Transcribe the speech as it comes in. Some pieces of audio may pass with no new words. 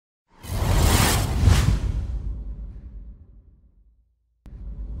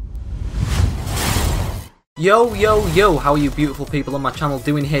Yo, how are you beautiful people on my channel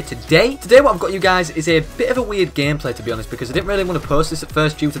doing here today? Today what I've got you guys is a bit of a weird gameplay, to be honest, because I didn't really want to post this at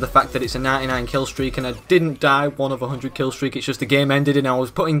first due to the fact that it's a 99 kill streak and I didn't die one of 100 kill streak. It's just the game ended and I was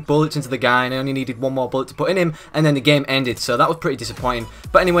putting bullets into the guy and I only needed one more bullet to put in him and then the game ended, so that was pretty disappointing.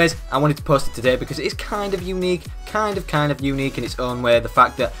 But anyways, I wanted to post it today because it is kind of unique, kind of unique in its own way. The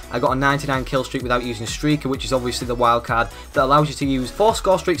fact that I got a 99 kill streak without using Streaker, which is obviously the wild card that allows you to use 4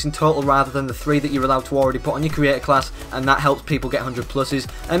 score streaks in total rather than the 3 that you're allowed to already put on your creator class, and that helps people get 100 pluses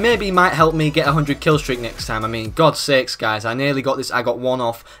and maybe might help me get a 100 kill streak next time. I mean, God's sakes guys, I nearly got this. I got one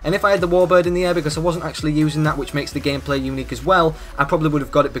off, and if I had the warbird in the air because I wasn't actually using that, which makes the gameplay unique as well, I probably would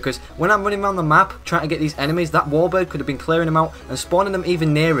have got it, because when I'm running around the map trying to get these enemies, that warbird could have been clearing them out and spawning them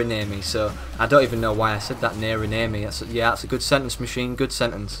even nearer near me. So I don't even know why I said that, nearer near me. That's a good sentence, machine, good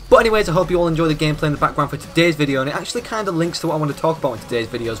sentence. But anyways, I hope you all enjoy the gameplay in the background for today's video, and it actually kind of links to what I want to talk about in today's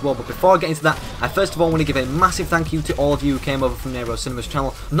video as well. But before I get into that, I first of all want to give a massive thank you to all of you who came over from Nero Cinema's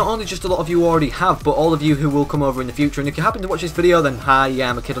channel. Not only just a lot of you already have, but all of you who will come over in the future. And if you happen to watch this video, then hi, yeah,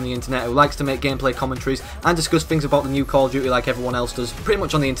 I'm a kid on the internet who likes to make gameplay commentaries and discuss things about the new Call of Duty like everyone else does, pretty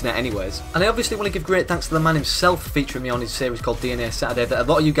much on the internet anyways. And I obviously want to give great thanks to the man himself for featuring me on his series called DNA Saturday, that a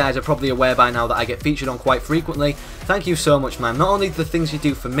lot of you guys are probably aware by now that I get featured on quite frequently. Thank you so much, man. Not only the things you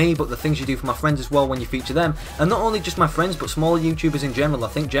do for me, but the things you do for my friends as well when you feature them. And not only just my friends, but smaller YouTubers in general. I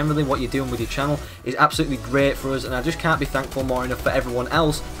think generally what you're doing with your channel is absolutely great for us, and I just can't be thankful more enough for everyone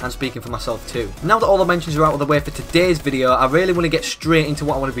else, and speaking for myself too. Now that all the mentions are out of the way for today's video, I really want to get straight into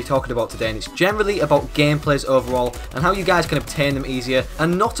what I want to be talking about today, and it's generally about gameplays overall and how you guys can obtain them easier.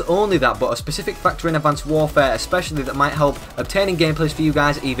 And not only that, but a specific factor in Advanced Warfare especially that might help obtaining gameplays for you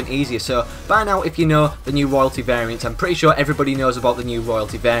guys even easier. So by now, if you know the new royalty variants, I'm pretty sure everybody knows about the new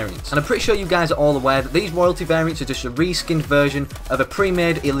royalty variants, and I'm pretty sure you guys are all aware that these royalty variants are just a reskinned version of a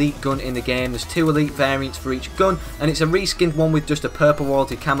pre-made elite gun in the game. There's 2 elite variants for each gun, and it's a reskinned one with just a purple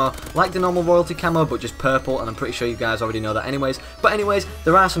royalty camo, like the normal royalty camo, but just purple, and I'm pretty sure you guys already know that anyways. But anyways,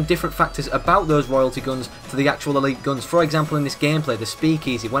 there are some different factors about those royalty guns to the actual elite guns. For example, in this gameplay, the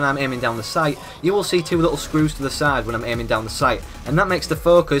speakeasy, when I'm aiming down the sight, you will see 2 little screws to the side when I'm aiming down the sight, and that makes the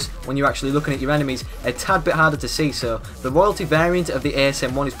focus, when you're actually looking at your enemies, a tad bit harder to see. So the royalty variant of the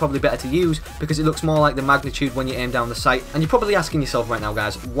ASM1 is probably better to use because it looks more like the magnitude when you aim down the sight. And you're probably asking yourself right now,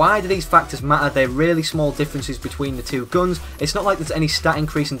 guys, why do these factors matter? They're really small differences between the 2 guns. It's not like there's any stat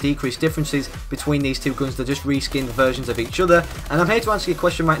increase and decrease differences between these 2 guns. They're just reskinned versions of each other. And I'm here to answer your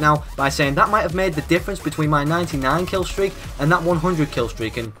question right now by saying that might have made the difference between my 99 kill streak and that 100 kill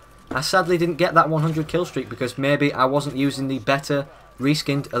streak. And I sadly didn't get that 100 kill streak because maybe I wasn't using the better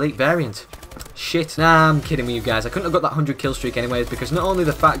reskinned elite variant. Shit, nah, I'm kidding with you guys. I couldn't have got that 100 kill streak anyways, because not only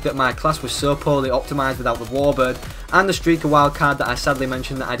the fact that my class was so poorly optimised without the warbird and the streaker wildcard that I sadly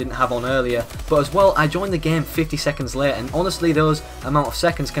mentioned that I didn't have on earlier, but as well I joined the game 50 seconds late, and honestly those amount of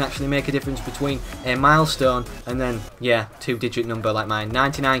seconds can actually make a difference between a milestone and then, yeah, 2-digit number like my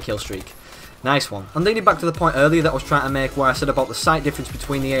 99 kill streak. Nice one. And leading back to the point earlier that I was trying to make where I said about the sight difference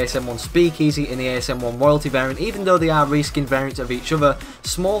between the ASM1 Speakeasy and the ASM1 Royalty variant, even though they are reskinned variants of each other,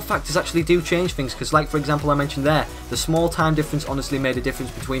 small factors actually do change things, because like for example I mentioned there, the small time difference honestly made a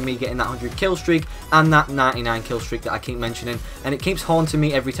difference between me getting that 100 kill streak and that 99 kill streak that I keep mentioning, and it keeps haunting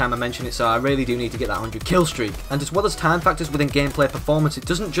me every time I mention it, so I really do need to get that 100 kill streak. And as well as time factors within gameplay performance, it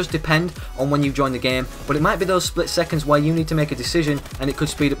doesn't just depend on when you join the game, but it might be those split seconds where you need to make a decision and it could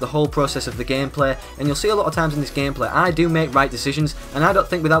speed up the whole process of the gameplay. And you'll see a lot of times in this gameplay I do make right decisions, and I don't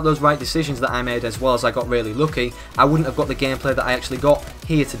think without those right decisions that I made, as well as I got really lucky, I wouldn't have got the gameplay that I actually got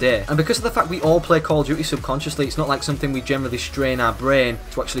here today. And because of the fact we all play Call of Duty subconsciously, it's not like something we generally strain our brain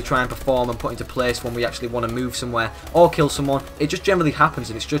to actually try and perform and put into place when we actually want to move somewhere or kill someone. It just generally happens,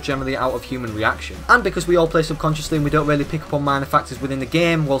 and it's just generally out of human reaction. And because we all play subconsciously and we don't really pick up on minor factors within the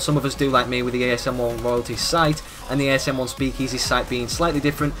game, well, some of us do, like me with the ASM1 Royalty sight and the ASM1 Speakeasy sight being slightly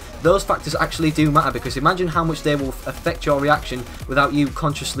different, those factors actually do matter, because imagine how much they will affect your reaction without you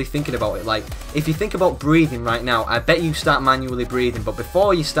consciously thinking about it. Like, if you think about breathing right now, I bet you start manually breathing, but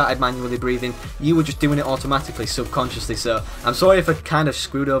before you started manually breathing, you were just doing it automatically, subconsciously. So I'm sorry if I kind of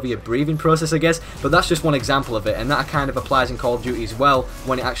screwed over your breathing process, I guess, but that's just one example of it, and that kind of applies in Call of Duty as well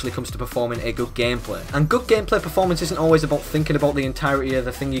when it actually comes to performing a good gameplay. And good gameplay performance isn't always about thinking about the entirety of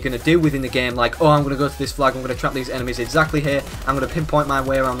the thing you're going to do within the game, like, oh, I'm going to go to this flag, I'm going to trap these these enemies exactly here. I'm going to pinpoint my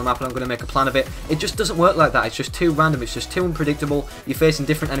way around the map and I'm going to make a plan of it. It just doesn't work like that. It's just too random. It's just too unpredictable. You're facing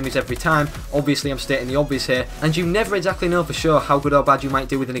different enemies every time. Obviously, I'm stating the obvious here. And you never exactly know for sure how good or bad you might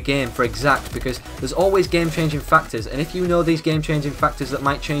do within a game for exact, because there's always game-changing factors. And if you know these game-changing factors that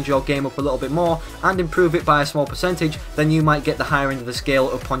might change your game up a little bit more and improve it by a small percentage, then you might get the higher end of the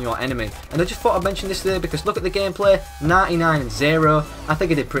scale upon your enemy. And I just thought I'd mention this today because look at the gameplay, 99 and 0. I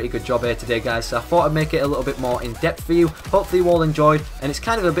think I did a pretty good job here today, guys, so I thought I'd make it a little bit more in depth for you. Hopefully you all enjoyed, and it's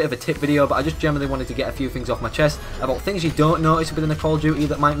kind of a bit of a tip video, but I just generally wanted to get a few things off my chest about things you don't notice within a Call of Duty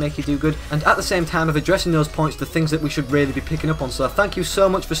that might make you do good, and at the same time of addressing those points, the things that we should really be picking up on. So thank you so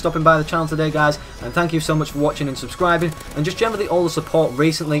much for stopping by the channel today, guys, and thank you so much for watching and subscribing, and just generally all the support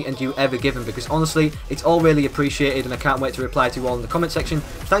recently and you ever given, because honestly it's all really appreciated and I can't wait to reply to you all in the comment section.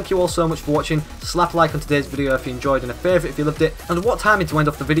 Thank you all so much for watching. Slap a like on today's video if you enjoyed and a favourite if you loved it. And what timing to end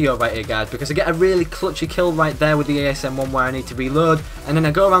off the video right here, guys, because I get a really clutchy kill right there with the ASM-1 where I need to reload, and then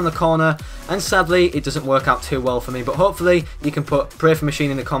I go around the corner and sadly it doesn't work out too well for me. But hopefully you can put pray for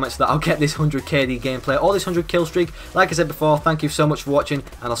machine in the comments that I'll get this 100 KD gameplay or this 100 kill streak. Like I said before, thank you so much for watching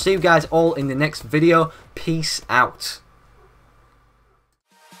and I'll see you guys all in the next video. Peace out.